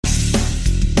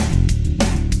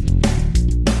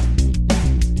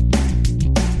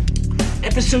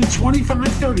episode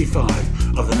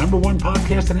 2535 of the number one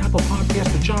podcast and Apple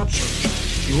Podcast, The Job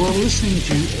Search. You are listening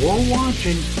to or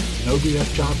watching No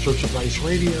BS Job Search Advice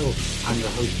Radio. I'm your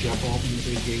host, Jeff Altman,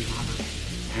 the Big Game Hunter,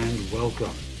 and welcome.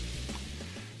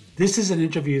 This is an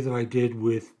interview that I did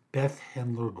with Beth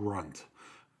Hendler-Grunt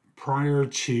prior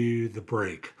to the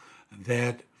break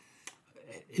that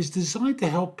is designed to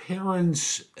help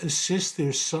parents assist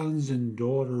their sons and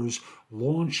daughters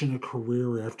launch in a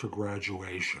career after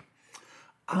graduation.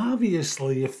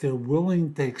 Obviously, if they're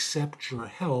willing to accept your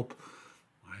help,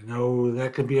 I know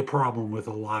that could be a problem with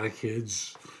a lot of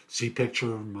kids. See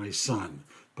picture of my son,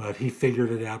 but he figured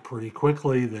it out pretty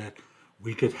quickly that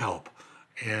we could help.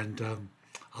 And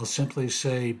I'll simply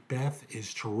say Beth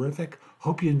is terrific.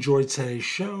 Hope you enjoyed today's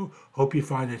show. Hope you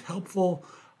find it helpful.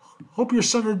 Hope your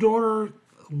son or daughter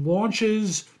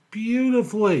launches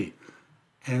beautifully.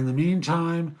 And in the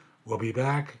meantime, we'll be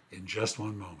back in just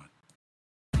one moment.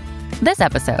 This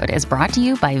episode is brought to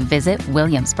you by Visit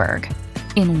Williamsburg.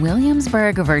 In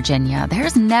Williamsburg, Virginia,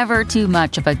 there's never too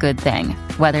much of a good thing.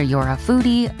 Whether you're a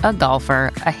foodie, a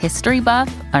golfer, a history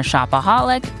buff, a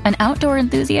shopaholic, an outdoor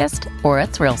enthusiast, or a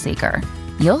thrill seeker,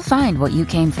 you'll find what you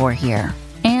came for here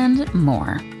and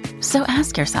more. So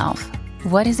ask yourself,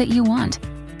 what is it you want?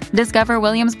 Discover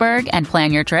Williamsburg and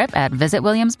plan your trip at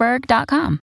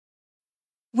visitwilliamsburg.com.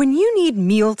 When you need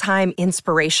mealtime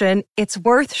inspiration, it's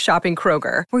worth shopping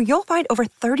Kroger, where you'll find over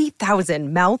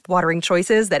 30,000 mouth-watering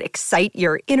choices that excite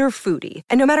your inner foodie.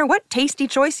 And no matter what tasty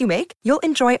choice you make, you'll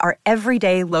enjoy our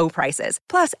everyday low prices,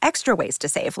 plus extra ways to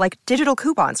save, like digital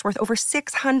coupons worth over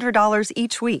 $600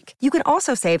 each week. You can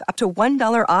also save up to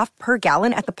 $1 off per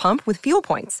gallon at the pump with fuel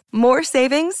points. More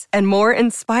savings and more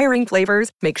inspiring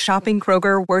flavors make shopping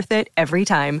Kroger worth it every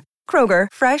time. Kroger,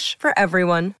 fresh for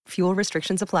everyone. Fuel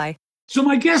restrictions apply. So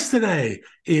my guest today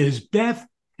is Beth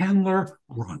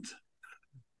Hendler-Grunt,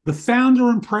 the founder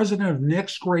and president of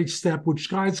Next Great Step, which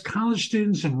guides college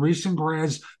students and recent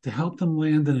grads to help them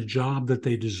land in a job that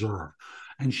they deserve.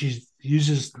 And she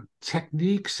uses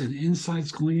techniques and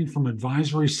insights gleaned from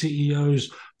advisory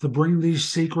CEOs to bring these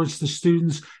secrets to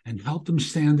students and help them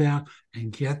stand out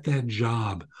and get that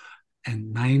job.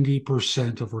 And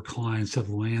 90% of her clients have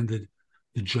landed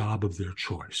the job of their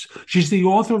choice. She's the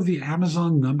author of the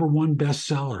Amazon #1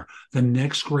 bestseller, The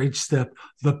Next Great Step,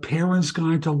 The Parent's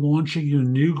Guide to Launching Your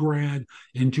New Grad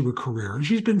into a Career. And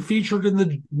she's been featured in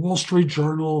the Wall Street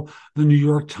Journal, the New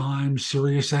York Times,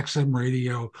 Sirius XM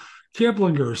Radio,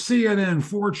 Kiplinger, CNN,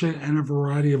 Fortune, and a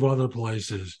variety of other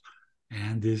places,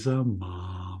 and is a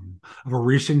mom of a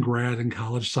recent grad and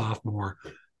college sophomore.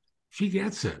 She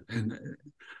gets it.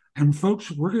 And folks,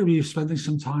 we're going to be spending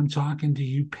some time talking to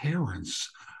you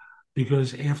parents,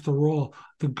 because after all,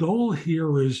 the goal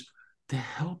here is to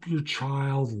help your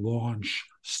child launch,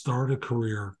 start a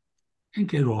career, and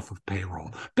get off of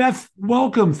payroll. Beth,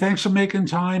 welcome. Thanks for making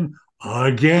time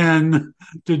again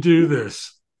to do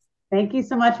this. Thank you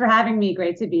so much for having me.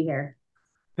 Great to be here.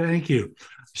 Thank you.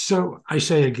 So I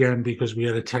say again because we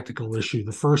had a technical issue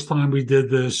the first time we did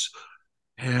this,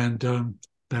 and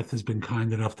Beth has been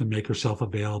kind enough to make herself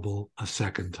available a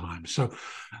second time. So,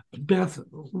 Beth,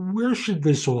 where should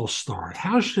this all start?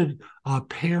 How should a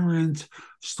parent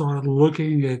start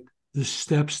looking at the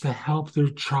steps to help their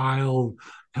child,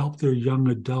 help their young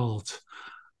adult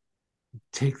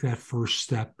take that first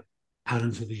step out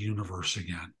into the universe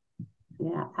again?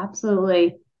 Yeah,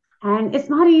 absolutely. And it's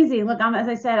not easy. Look, as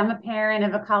I said, I'm a parent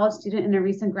of a college student and a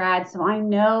recent grad, so I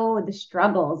know the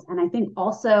struggles. And I think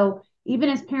also, even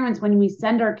as parents, when we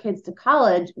send our kids to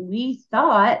college, we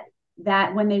thought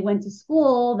that when they went to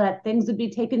school, that things would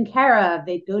be taken care of.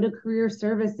 They'd go to career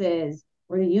services,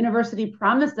 or the university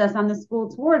promised us on the school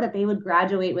tour that they would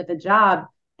graduate with a job.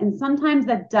 And sometimes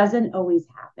that doesn't always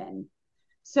happen.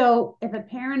 So if a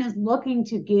parent is looking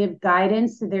to give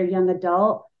guidance to their young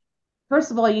adult, first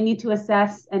of all, you need to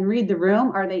assess and read the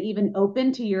room. Are they even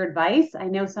open to your advice? I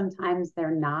know sometimes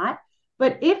they're not.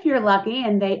 But if you're lucky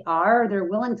and they're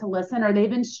willing to listen, or they've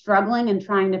been struggling and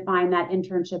trying to find that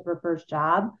internship or first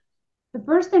job, the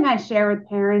first thing I share with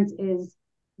parents is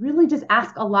really just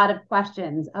ask a lot of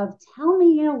questions of, tell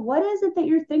me, what is it that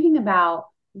you're thinking about?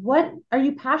 What are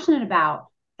you passionate about?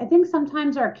 I think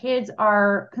sometimes our kids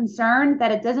are concerned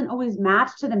that it doesn't always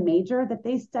match to the major that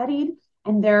they studied,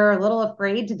 and they're a little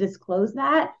afraid to disclose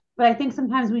that. But I think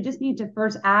sometimes we just need to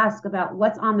first ask about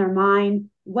what's on their mind,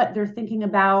 what they're thinking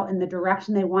about, and the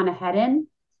direction they want to head in.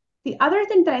 The other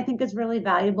thing that I think is really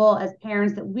valuable as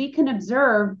parents, that we can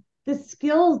observe the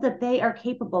skills that they are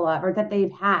capable of or that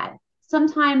they've had.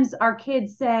 Sometimes our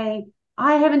kids say,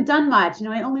 I haven't done much,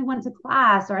 I only went to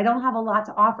class, or I don't have a lot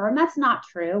to offer. And that's not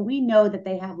true. We know that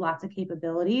they have lots of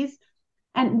capabilities.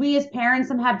 And we as parents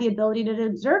have the ability to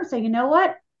observe, say, you know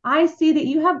what? I see that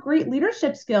you have great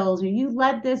leadership skills, or you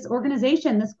led this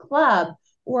organization, this club,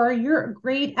 or you're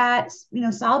great at,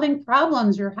 solving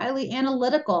problems. You're highly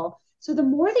analytical. So the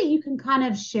more that you can kind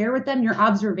of share with them your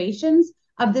observations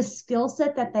of the skill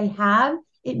set that they have,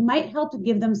 it might help to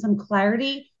give them some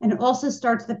clarity, and it also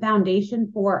starts the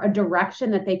foundation for a direction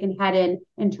that they can head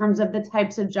in terms of the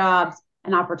types of jobs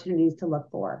and opportunities to look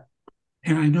for.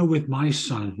 And I know with my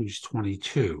son, who's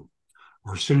 22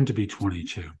 or soon to be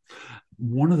 22,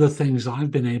 one of the things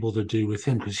I've been able to do with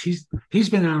him, because he's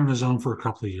been out on his own for a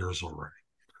couple of years already.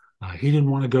 He didn't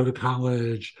want to go to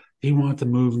college. He wanted to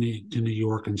move to New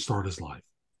York and start his life.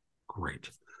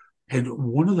 Great. And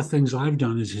one of the things I've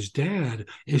done as his dad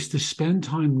is to spend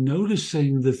time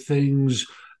noticing the things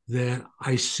that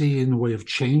I see in the way of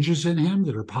changes in him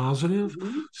that are positive,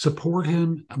 support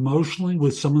him emotionally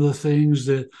with some of the things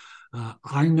that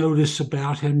I notice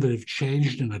about him that have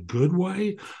changed in a good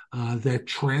way, that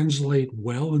translate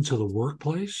well into the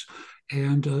workplace.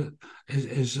 And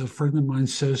as a friend of mine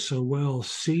says so well,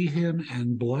 see him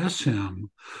and bless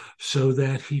him so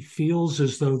that he feels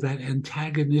as though that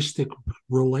antagonistic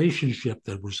relationship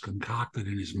that was concocted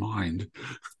in his mind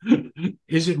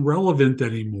isn't relevant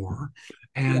anymore.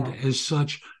 And as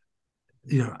such,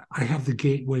 I have the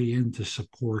gateway in to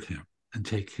support him and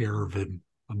take care of him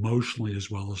emotionally as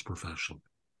well as professionally.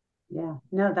 Yeah,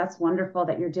 no, that's wonderful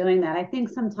that you're doing that. I think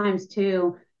sometimes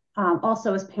too,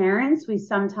 also as parents, we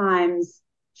sometimes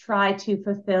try to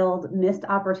fulfill missed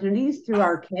opportunities through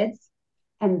our kids,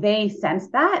 and they sense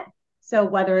that. So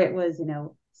whether it was,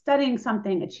 studying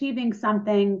something, achieving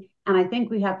something, and I think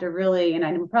we have to really, and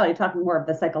I'm probably talking more of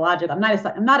the psychological,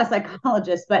 I'm not a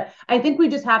psychologist, but I think we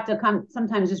just have to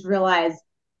sometimes just realize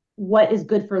what is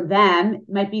good for them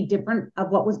might be different of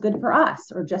what was good for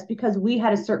us, or just because we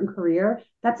had a certain career,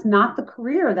 that's not the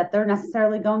career that they're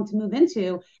necessarily going to move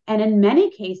into. And in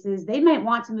many cases, they might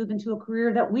want to move into a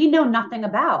career that we know nothing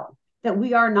about, that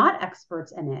we are not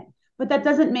experts in it, but that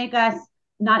doesn't make us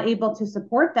not able to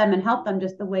support them and help them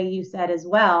just the way you said as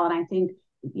well. And I think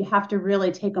you have to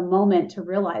really take a moment to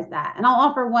realize that. And I'll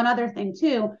offer one other thing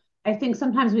too. I think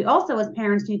sometimes we also as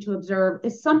parents need to observe,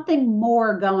 is something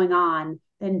more going on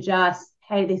than just,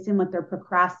 hey, they seem like they're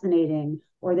procrastinating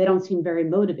or they don't seem very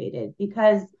motivated,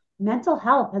 because mental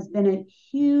health has been a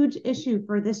huge issue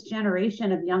for this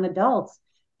generation of young adults.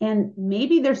 And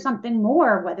maybe there's something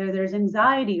more, whether there's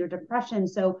anxiety or depression.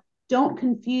 So don't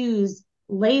confuse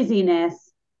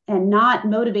laziness and not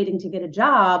motivating to get a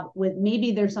job with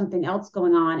maybe there's something else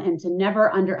going on, and to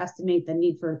never underestimate the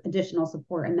need for additional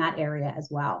support in that area as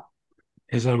well.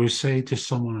 As I was saying to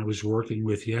someone I was working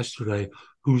with yesterday,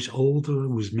 who's older,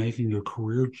 was making a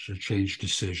career change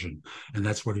decision, and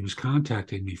that's what he was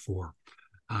contacting me for.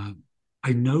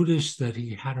 I noticed that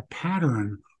he had a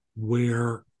pattern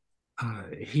where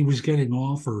he was getting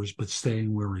offers but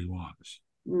staying where he was.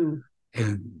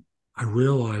 And I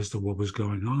realized that what was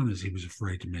going on is he was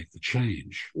afraid to make the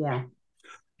change. Yeah.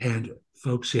 And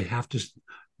folks, you have to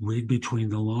read between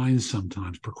the lines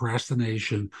sometimes.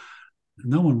 Procrastination,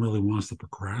 no one really wants to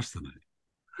procrastinate.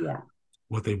 Yeah.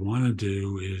 What they want to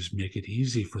do is make it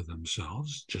easy for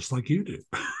themselves, just like you do.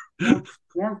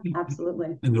 Yeah,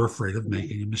 absolutely. And they're afraid of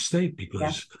making a mistake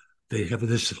because they have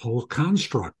this whole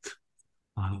construct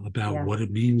about what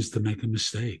it means to make a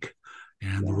mistake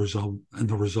and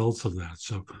the results of that.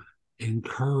 So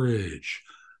encourage.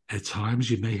 At times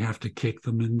you may have to kick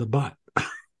them in the butt.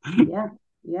 And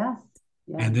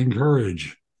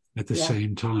encourage at the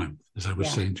same time, as I was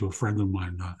saying to a friend of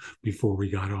mine before we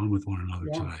got on with one another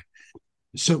today.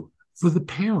 So for the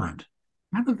parent,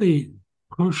 how do they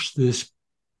push this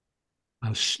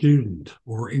student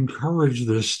or encourage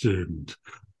this student?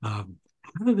 How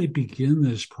do they begin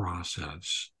this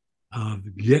process of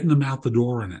getting them out the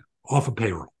door and off of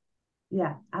payroll?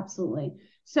 Yeah, absolutely.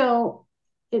 So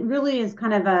it really is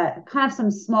kind of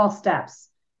some small steps.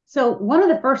 So one of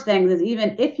the first things is,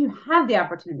 even if you have the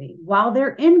opportunity while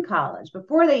they're in college,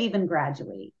 before they even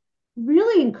graduate,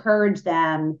 really encourage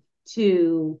them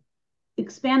to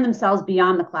expand themselves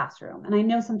beyond the classroom. And I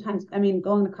know sometimes,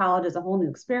 going to college is a whole new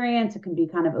experience. It can be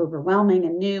kind of overwhelming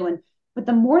and new. But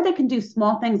the more they can do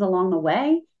small things along the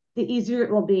way, the easier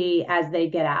it will be as they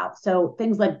get out. So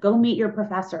things like go meet your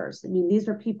professors. These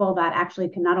are people that actually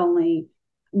can not only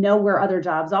know where other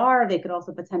jobs are, they could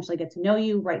also potentially get to know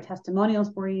you, write testimonials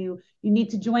for you. You need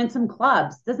to join some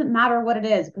clubs. Doesn't matter what it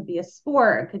is. It could be a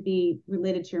sport. It could be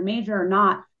related to your major or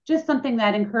not. Just something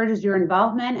that encourages your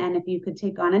involvement. And if you could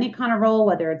take on any kind of role,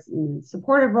 whether it's a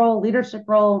supportive role, leadership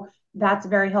role, that's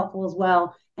very helpful as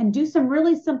well. and do some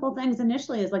really simple things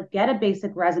initially, is like get a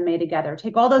basic resume together,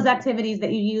 take all those activities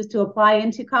that you use to apply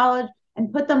into college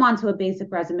and put them onto a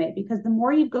basic resume, because the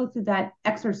more you go through that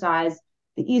exercise,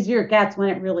 the easier it gets when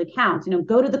it really counts.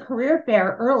 Go to the career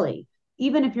fair early,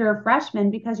 even if you're a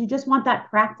freshman, because you just want that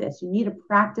practice. You need to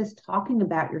practice talking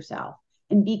about yourself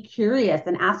and be curious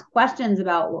and ask questions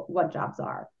about what jobs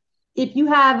are. If you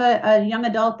have a young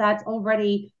adult that's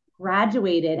already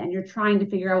graduated and you're trying to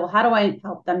figure out, well, how do I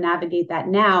help them navigate that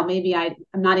now? Maybe I'm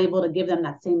not able to give them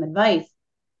that same advice.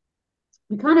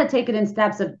 We kind of take it in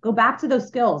steps of go back to those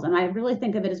skills. And I really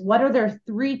think of it as, what are their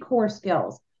 3 core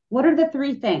skills? What are the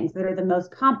 3 things that are the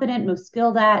most competent, most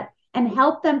skilled at, and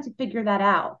help them to figure that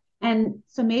out. And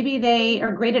so maybe they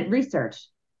are great at research,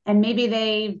 and maybe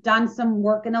they've done some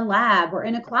work in a lab or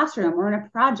in a classroom or in a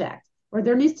project, or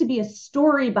there needs to be a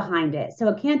story behind it. So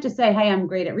it can't just say, hey, I'm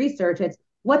great at research. It's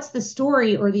what's the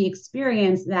story or the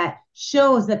experience that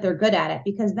shows that they're good at it,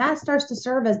 because that starts to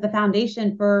serve as the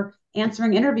foundation for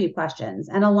answering interview questions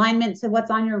and alignment to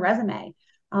what's on your resume.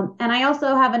 And I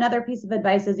also have another piece of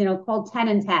advice is, called 10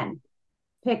 and 10.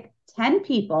 Pick 10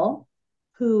 people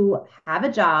who have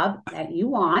a job that you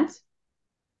want,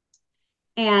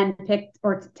 and pick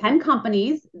 10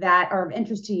 companies that are of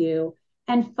interest to you,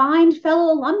 and find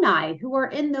fellow alumni who are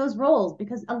in those roles,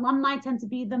 because alumni tend to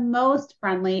be the most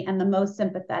friendly and the most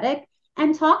sympathetic,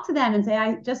 and talk to them and say,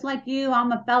 I just like you,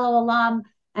 I'm a fellow alum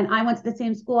and I went to the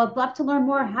same school. I'd love to learn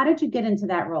more. How did you get into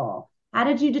that role? How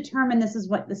did you determine this is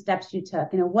what the steps you took?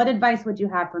 What advice would you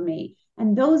have for me?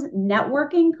 And those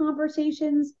networking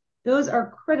conversations, those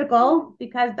are critical,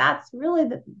 because that's really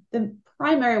the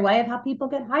primary way of how people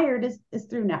get hired is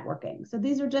through networking. So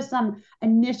these are just some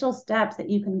initial steps that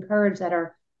you can encourage that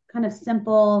are kind of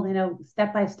simple,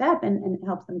 step by step, and it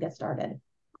helps them get started.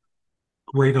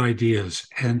 Great ideas.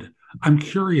 And I'm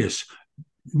curious,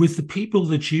 with the people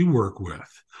that you work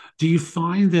with, do you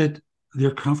find that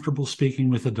they're comfortable speaking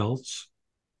with adults?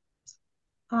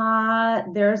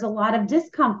 There's a lot of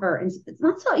discomfort. And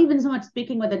it's not even so much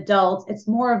speaking with adults. It's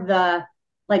more of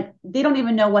they don't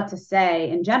even know what to say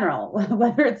in general,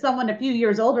 whether it's someone a few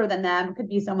years older than them, could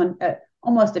be someone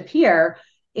almost a peer.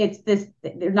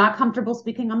 They're not comfortable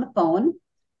speaking on the phone,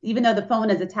 even though the phone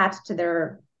is attached to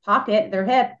their pocket, their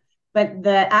hip, but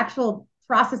the actual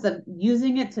process of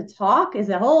using it to talk is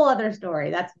a whole other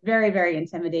story. That's very, very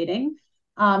intimidating.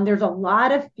 There's a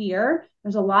lot of fear.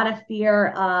 There's a lot of fear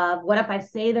of, what if I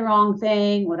say the wrong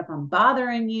thing? What if I'm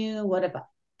bothering you?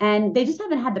 And they just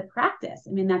haven't had the practice.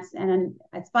 And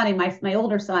it's funny. My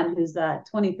older son, who's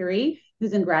 23,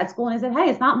 who's in grad school, and I said,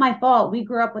 hey, it's not my fault. We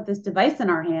grew up with this device in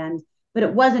our hand, but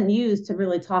it wasn't used to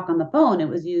really talk on the phone. It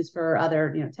was used for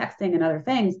other, texting and other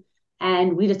things.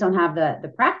 And we just don't have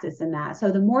the practice in that.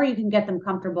 So the more you can get them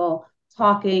comfortable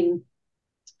talking,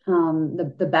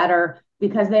 the better,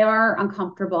 because they are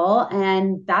uncomfortable.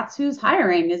 And that's who's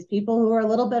hiring, is people who are a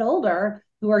little bit older,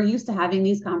 who are used to having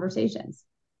these conversations.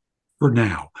 For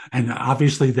now. And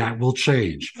obviously that will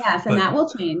change. Yes, and that will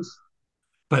change.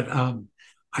 But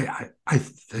I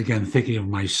again, thinking of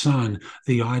my son,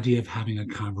 the idea of having a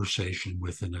conversation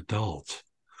with an adult,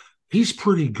 he's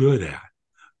pretty good at,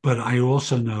 but I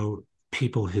also know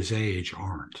people his age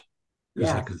aren't.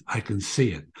 Because I can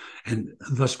see it. And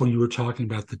thus, when you were talking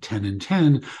about the 10 and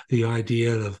 10, the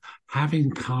idea of having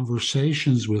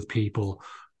conversations with people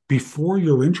before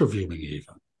you're interviewing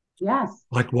even. Yes.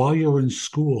 Like while you're in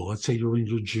school, let's say you're in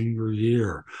your junior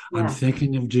year, I'm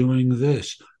thinking of doing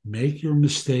this. Make your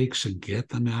mistakes and get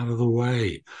them out of the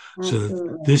way. Absolutely. So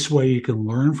that this way you can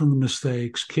learn from the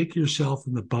mistakes, kick yourself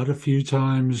in the butt a few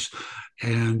times,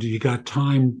 and you got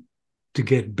time to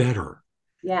get better.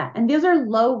 Yeah. And those are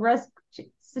low risk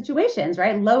situations,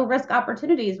 right? Low risk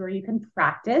opportunities where you can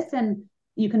practice and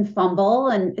you can fumble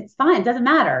and it's fine. It doesn't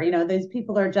matter. Those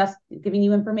people are just giving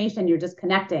you information. You're just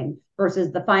connecting,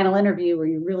 versus the final interview where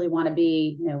you really want to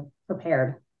be,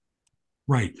 prepared.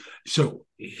 Right. So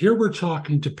here we're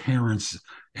talking to parents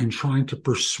and trying to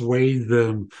persuade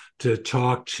them to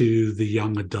talk to the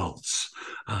young adults.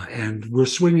 And we're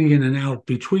swinging in and out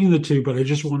between the two, but I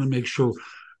just want to make sure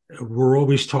we're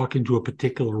always talking to a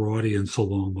particular audience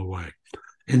along the way.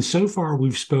 And so far,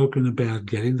 we've spoken about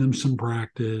getting them some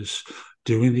practice,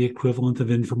 doing the equivalent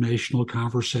of informational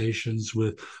conversations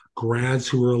with grads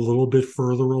who are a little bit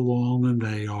further along than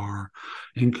they are,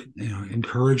 and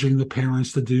encouraging the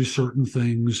parents to do certain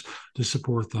things to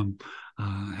support them.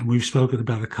 And we've spoken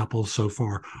about a couple so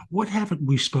far. What haven't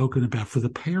we spoken about for the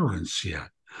parents yet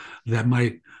that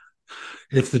might,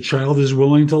 if the child is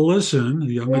willing to listen, the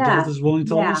young adult is willing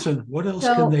to listen, what else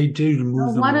can they do to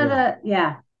move them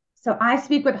along? So I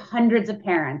speak with hundreds of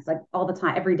parents, like all the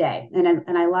time, every day,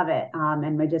 and I love it.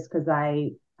 And just because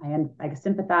I I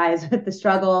sympathize with the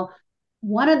struggle.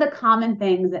 One of the common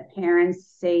things that parents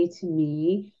say to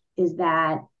me is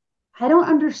that I don't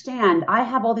understand. I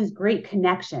have all these great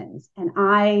connections and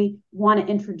I want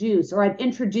to introduce, or I've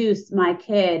introduced my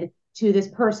kid to this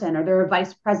person, or they're a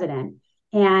vice president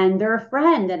and they're a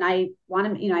friend. And I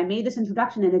want to, I made this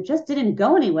introduction and it just didn't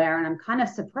go anywhere. And I'm kind of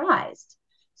surprised.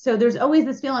 So there's always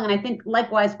this feeling. And I think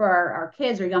likewise for our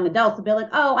kids or young adults to be like,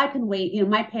 oh, I can wait.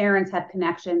 My parents have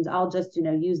connections. I'll just,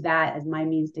 use that as my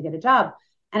means to get a job.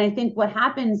 And I think what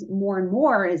happens more and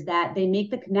more is that they make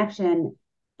the connection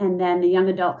and then the young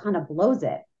adult kind of blows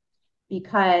it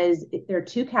because they're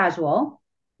too casual.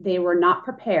 They were not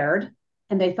prepared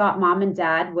and they thought mom and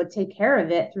dad would take care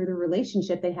of it through the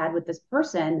relationship they had with this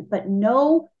person. But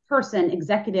no person,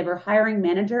 executive or hiring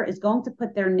manager, is going to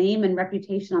put their name and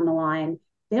reputation on the line.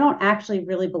 They don't actually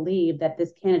really believe that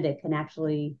this candidate can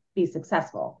actually be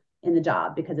successful in the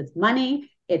job because it's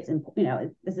money. It's,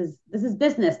 this is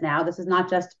business now. This is not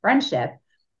just friendship.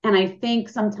 And I think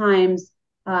sometimes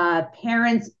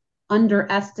parents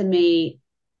underestimate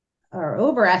or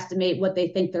overestimate what they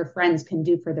think their friends can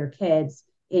do for their kids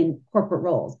in corporate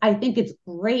roles. I think it's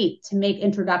great to make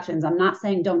introductions. I'm not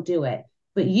saying don't do it,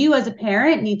 but you as a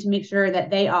parent need to make sure that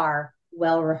they are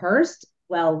well rehearsed,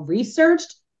 well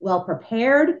researched, well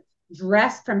prepared,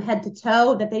 dressed from head to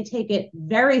toe, that they take it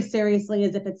very seriously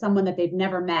as if it's someone that they've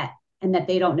never met and that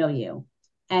they don't know you.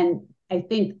 And I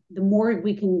think the more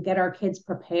we can get our kids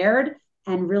prepared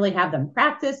and really have them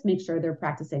practice, make sure they're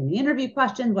practicing the interview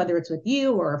questions, whether it's with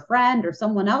you or a friend or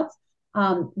someone else,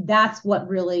 that's what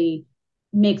really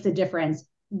makes a difference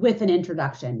with an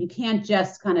introduction. You can't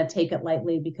just kind of take it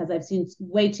lightly because I've seen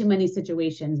way too many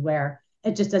situations where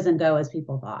it just doesn't go as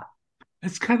people thought.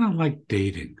 It's kind of like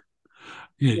dating.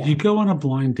 You go on a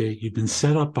blind date, you've been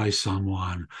set up by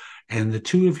someone, and the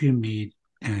two of you meet,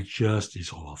 and it just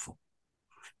is awful.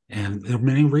 And there are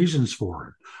many reasons for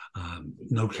it.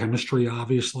 No chemistry,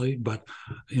 obviously, but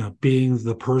being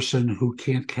the person who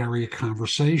can't carry a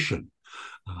conversation.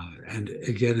 And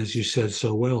again, as you said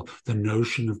so well, the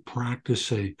notion of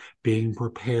practicing, being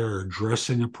prepared,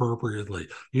 dressing appropriately.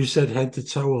 You said head to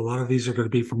toe. A lot of these are going to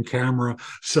be from camera,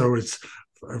 so it's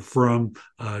from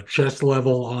chest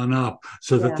level on up,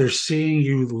 so that they're seeing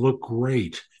you look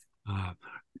great.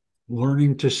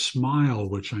 Learning to smile,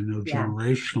 which I know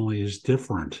generationally is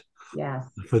different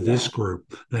for this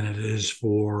group than it is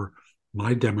for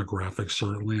my demographic,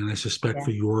 certainly, and I suspect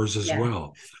for yours as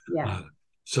well.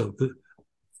 So the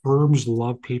firms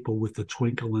love people with the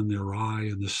twinkle in their eye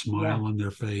and the smile on their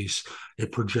face.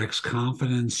 It projects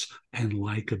confidence and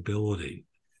likability.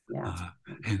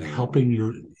 And helping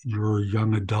your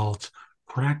young adult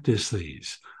practice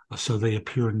these so they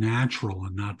appear natural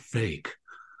and not fake.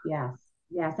 Yes.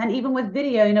 And even with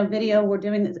video, video, we're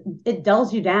doing this, it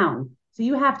dulls you down. So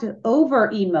you have to over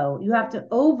emote, you have to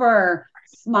over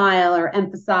smile or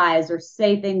emphasize or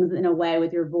say things in a way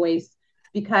with your voice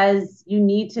because you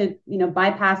need to,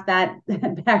 bypass that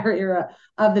barrier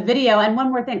of the video. And one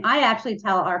more thing, I actually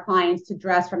tell our clients to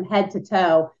dress from head to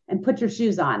toe and put your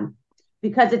shoes on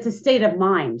because it's a state of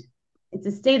mind. It's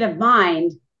a state of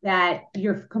mind that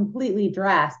you're completely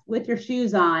dressed with your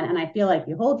shoes on. And I feel like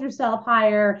you hold yourself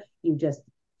higher, you just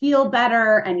feel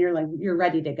better, and you're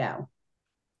ready to go.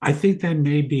 I think that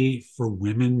may be for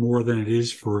women more than it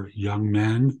is for young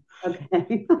men.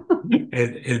 Okay.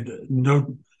 and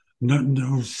no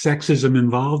sexism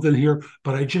involved in here,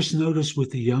 but I just noticed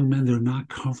with the young men, they're not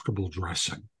comfortable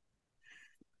dressing.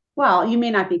 Well, you may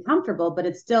not be comfortable, but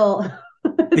it's still...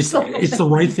 it's the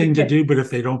right thing to do, but if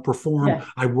they don't perform,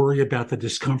 I worry about the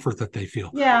discomfort that they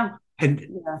feel. And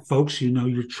folks,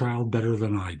 your child better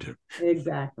than I do.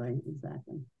 Exactly.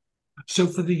 So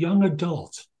for the young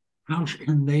adult, how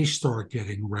can they start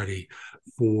getting ready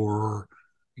for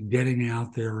getting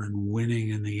out there and winning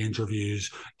in the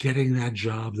interviews, getting that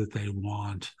job that they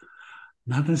want?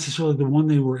 Not necessarily the one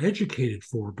they were educated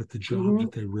for, but the job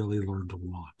that they really learned to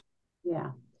want.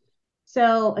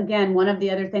 So again, one of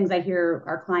the other things I hear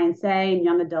our clients say and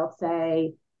young adults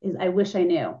say is, I wish I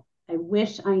knew. I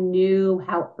wish I knew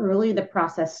how early the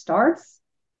process starts.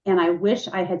 And I wish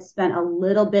I had spent a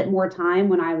little bit more time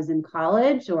when I was in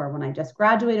college or when I just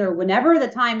graduated or whenever the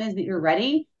time is that you're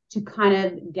ready to kind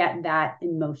of get that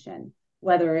in motion,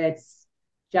 whether it's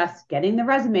just getting the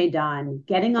resume done,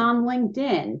 getting on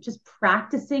LinkedIn, just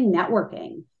practicing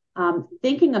networking.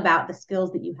 Thinking about the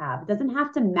skills that you have. It doesn't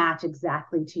have to match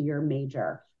exactly to your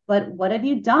major, but what have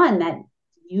you done that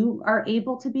you are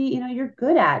able to be, you're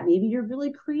good at? Maybe you're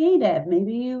really creative.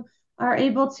 Maybe you are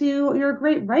able to, you're a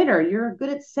great writer. You're good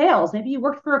at sales. Maybe you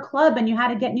worked for a club and you had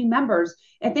to get new members.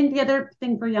 I think the other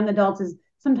thing for young adults is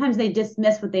sometimes they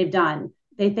dismiss what they've done.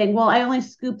 they think, well, I only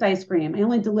scooped ice cream. I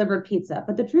only delivered pizza.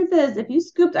 But the truth is, if you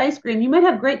scooped ice cream, you might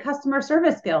have great customer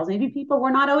service skills. Maybe people were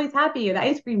not always happy, or the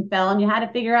ice cream fell and you had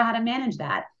to figure out how to manage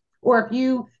that. Or if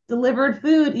you delivered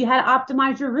food, you had to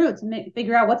optimize your routes and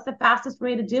figure out what's the fastest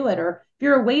way to do it. Or if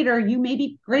you're a waiter, you may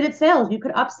be great at sales. You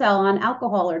could upsell on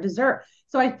alcohol or dessert.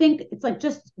 So I think it's like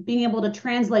just being able to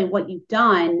translate what you've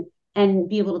done and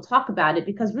be able to talk about it,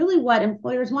 because really what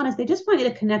employers want is they just want you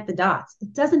to connect the dots.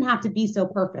 It doesn't have to be so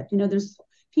perfect. There's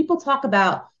people talk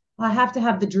about, I have to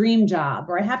have the dream job,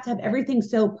 or I have to have everything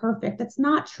so perfect. That's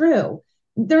not true.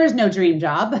 There is no dream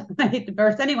job. I hate to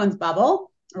burst anyone's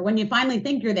bubble. Or when you finally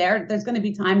think you're there, there's going to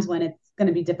be times when it's going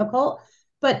to be difficult.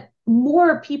 But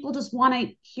more people just want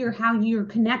to hear how you're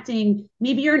connecting.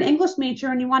 Maybe you're an English major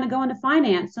and you want to go into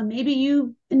finance. So maybe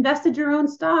you invested your own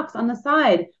stocks on the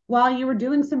side while you were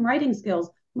doing some writing skills.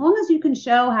 As long as you can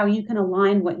show how you can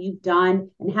align what you've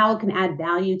done and how it can add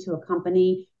value to a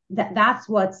company, that's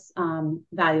what's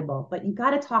valuable. But you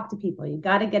got to talk to people. You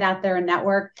got to get out there and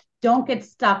network. Don't get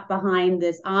stuck behind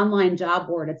this online job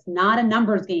board. It's not a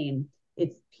numbers game.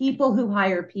 It's people who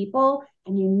hire people,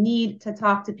 and you need to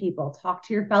talk to people. Talk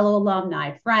to your fellow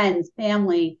alumni, friends,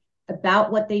 family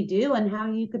about what they do and how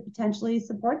you could potentially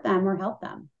support them or help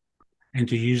them. And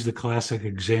to use the classic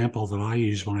example that I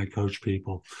use when I coach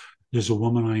people, there's a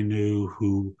woman I knew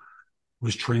who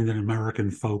was trained in American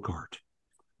folk art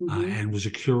and was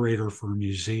a curator for a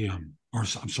museum, or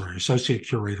I'm sorry, associate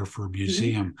curator for a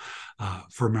museum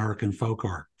for American folk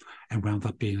art, and wound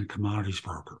up being a commodities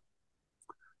broker.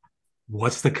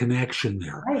 What's the connection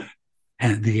there? Right.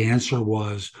 And the answer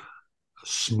was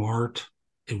smart.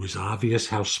 It was obvious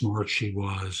how smart she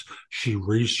was. She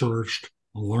researched,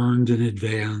 learned in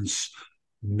advance,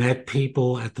 met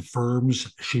people at the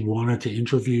firms she wanted to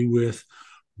interview with,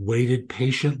 waited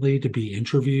patiently to be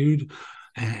interviewed,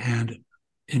 and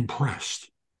impressed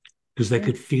because they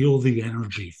could feel the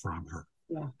energy from her.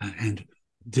 Yeah. And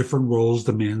different roles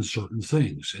demand certain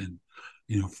things. And,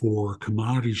 for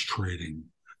commodities trading,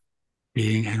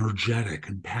 being energetic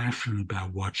and passionate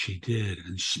about what she did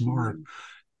and smart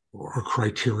are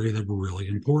criteria that were really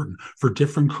important. For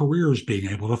different careers, being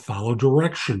able to follow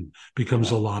direction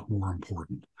becomes a lot more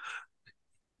important.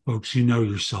 Folks, you know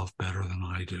yourself better than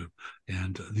I do.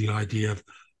 And the idea of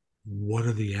what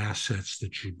are the assets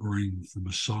that you bring from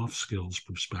a soft skills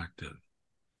perspective,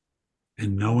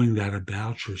 and knowing that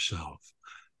about yourself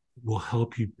will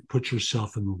help you put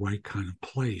yourself in the right kind of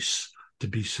place to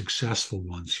be successful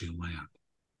once you land.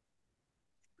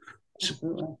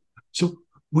 So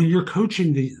when you're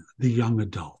coaching the young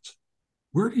adult,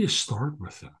 where do you start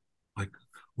with them? Like,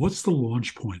 what's the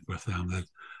launch point with them that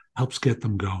helps get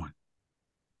them going?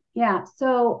 Yeah.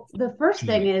 So the first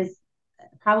thing is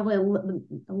probably a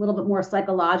little bit more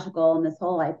psychological, and this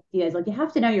whole idea is like you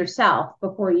have to know yourself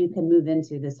before you can move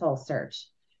into this whole search.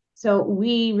 So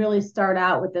we really start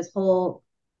out with this whole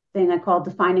thing I call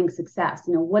defining success.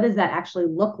 What does that actually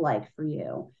look like for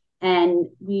you? And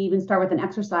we even start with an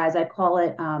exercise. I call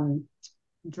it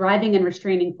driving and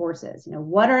restraining forces.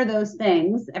 What are those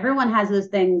things? Everyone has those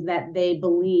things that they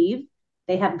believe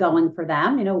they have going for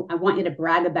them. I want you to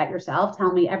brag about yourself.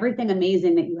 Tell me everything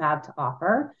amazing that you have to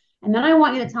offer. And then I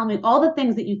want you to tell me all the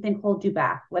things that you think hold you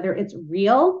back, whether it's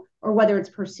real or whether it's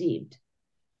perceived.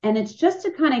 And it's just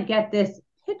to kind of get this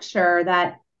picture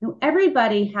that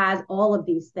everybody has all of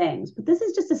these things, but this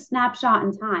is just a snapshot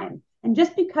in time. And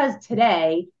just because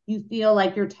today you feel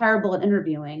like you're terrible at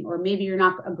interviewing, or maybe you're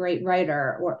not a great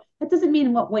writer, or that doesn't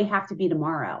mean what we have to be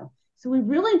tomorrow. So we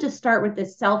really just start with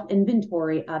this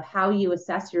self-inventory of how you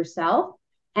assess yourself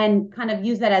and kind of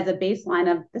use that as a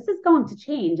baseline of this is going to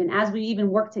change. And as we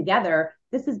even work together,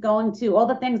 this is going to, all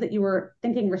the things that you were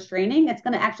thinking restraining, it's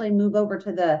going to actually move over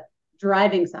to the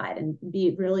driving side and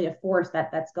be really a force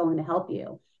that's going to help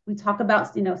you. We talk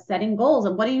about, setting goals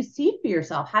and what do you see for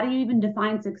yourself? How do you even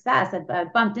define success? If I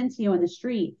bumped into you in the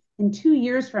street in 2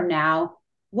 years from now,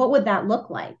 what would that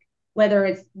look like? Whether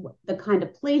it's the kind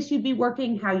of place you'd be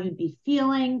working, how you'd be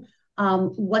feeling,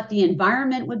 what the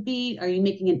environment would be. Are you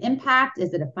making an impact?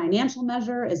 Is it a financial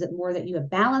measure? Is it more that you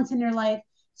have balance in your life?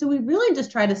 So we really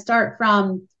just try to start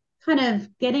from kind of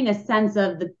getting a sense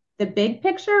of the big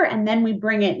picture, and then we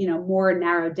bring it, more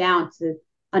narrowed down to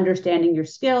understanding your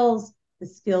skills, the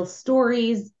skills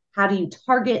stories, how do you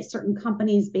target certain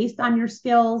companies based on your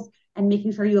skills, and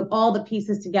making sure you have all the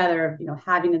pieces together of,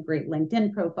 having a great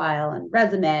LinkedIn profile and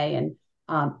resume, and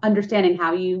understanding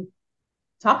how you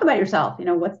talk about yourself.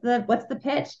 What's the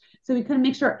pitch? So we kind of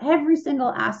make sure every single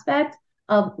aspect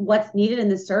of what's needed in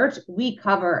the search we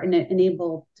cover and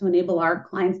enable our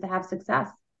clients to have success.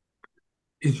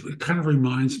 It kind of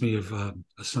reminds me of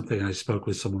something I spoke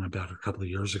with someone about a couple of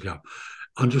years ago.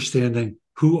 understanding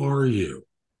who are you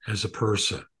as a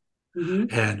person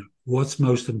and what's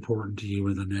most important to you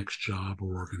in the next job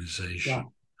or organization. Yeah.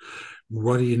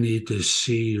 What do you need to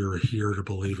see or hear to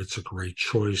believe it's a great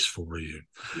choice for you?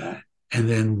 Yeah. And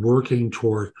then working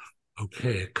toward,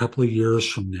 okay, a couple of years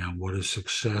from now, what does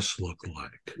success look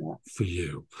like for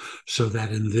you? So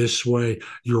that in this way,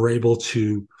 you're able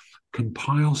to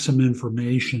compile some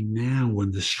information now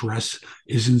when the stress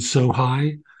isn't so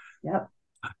high. Yep.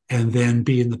 And then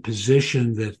be in the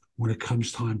position that when it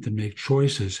comes time to make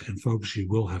choices, and folks, you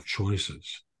will have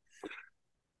choices.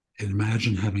 And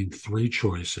imagine having 3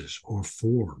 choices or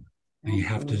 4, and you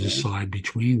have to decide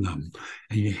between them.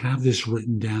 And you have this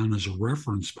written down as a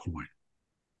reference point.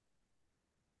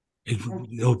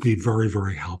 It'll be very,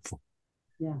 very helpful.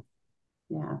 Yeah.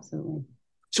 Yeah, absolutely.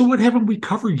 So what haven't we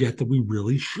covered yet that we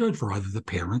really should for either the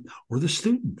parent or the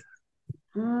student?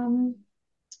 What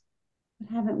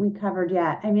haven't we covered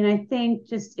yet? I mean, I think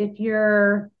just if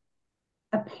you're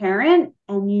a parent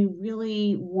and you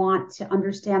really want to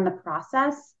understand the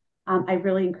process, I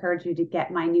really encourage you to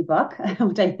get my new book,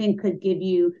 which I think could give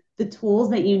you the tools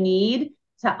that you need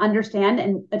to understand.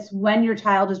 And it's when your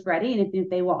child is ready. And if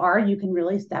they are, you can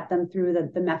really step them through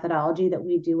the methodology that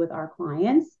we do with our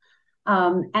clients.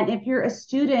 And if you're a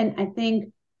student, I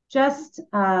think just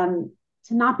to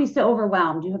not be so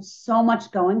overwhelmed. You have so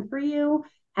much going for you,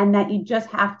 and that you just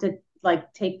have to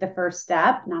take the first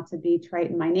step, not to be trite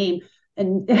in my name.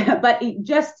 But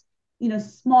just,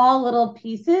 small little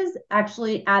pieces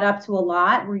actually add up to a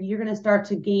lot where you're going to start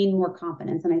to gain more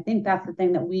confidence. And I think that's the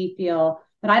thing that we feel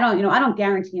that I don't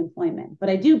guarantee employment, but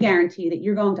I do guarantee that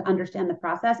you're going to understand the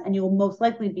process, and you will most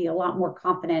likely be a lot more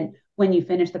confident when you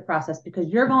finish the process, because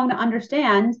you're going to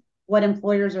understand what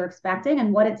employers are expecting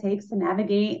and what it takes to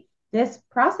navigate this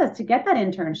process to get that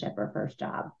internship or first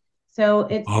job. So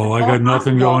it's I got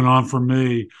nothing going on for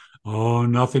me. Oh,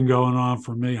 nothing going on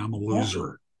for me. I'm a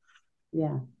loser.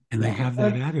 Yeah. And they have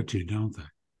that attitude, don't they?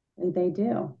 They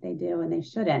do, and they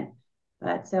shouldn't.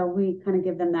 But so we kind of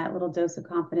give them that little dose of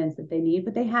confidence that they need,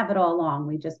 but they have it all along.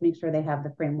 We just make sure they have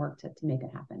the framework to make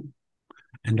it happen.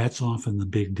 And that's often the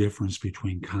big difference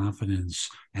between confidence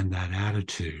and that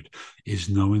attitude, is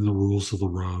knowing the rules of the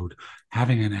road,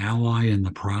 having an ally in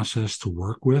the process to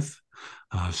work with,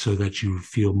 so that you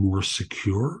feel more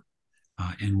secure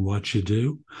in what you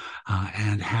do,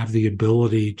 and have the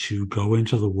ability to go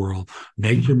into the world,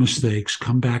 make your mistakes,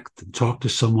 come back, talk to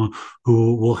someone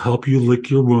who will help you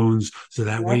lick your wounds, so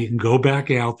that way you can go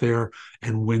back out there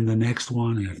and win the next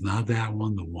one. And if not that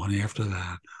one, the one after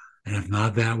that. And if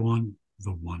not that one,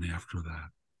 the one after that.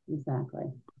 Exactly.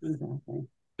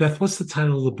 Beth, what's the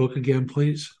title of the book again,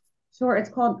 please? Sure. It's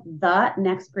called The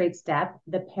Next Great Step,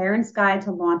 The Parent's Guide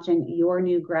to Launching Your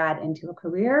New Grad into a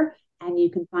Career. And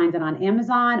you can find it on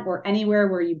Amazon or anywhere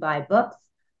where you buy books.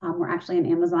 We're actually an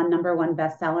Amazon #1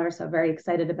 bestseller, so very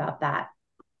excited about that.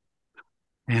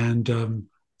 And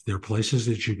there are places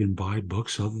that you can buy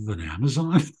books other than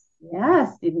Amazon?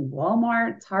 Yes, even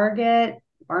Walmart, Target,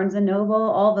 Barnes & Noble,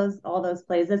 all those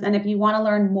places. And if you want to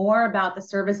learn more about the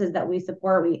services that we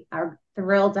support, we are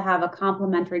thrilled to have a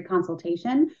complimentary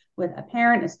consultation with a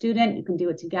parent, a student. You can do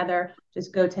it together.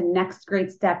 Just go to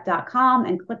nextgreatstep.com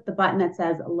and click the button that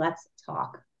says, Let's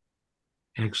Talk.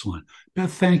 Excellent.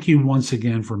 Beth, thank you once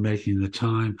again for making the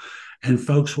time. And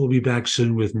folks, we'll be back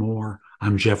soon with more.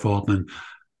 I'm Jeff Altman.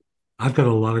 I've got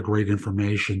a lot of great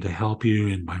information to help you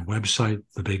in my website,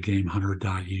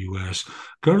 thebiggamehunter.us.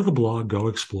 Go to the blog, go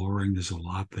exploring. There's a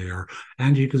lot there.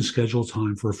 And you can schedule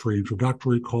time for a free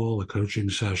introductory call, a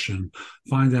coaching session,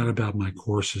 find out about my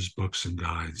courses, books, and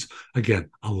guides.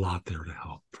 Again, a lot there to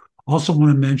help. Also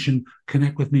want to mention,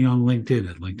 connect with me on LinkedIn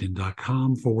at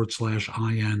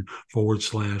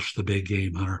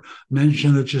linkedin.com/IN/thebiggamehunter.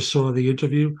 Mention that you saw the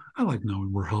interview. I like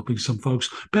knowing we're helping some folks.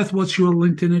 Beth, what's your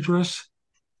LinkedIn address?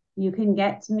 You can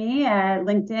get to me at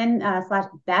LinkedIn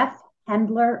 /Beth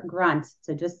Hendler Grunt.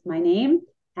 So just my name,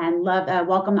 and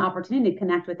welcome the opportunity to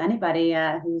connect with anybody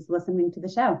who's listening to the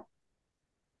show.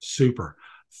 Super.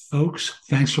 Folks,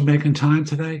 thanks for making time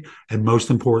today. And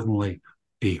most importantly,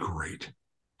 be great.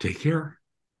 Take care.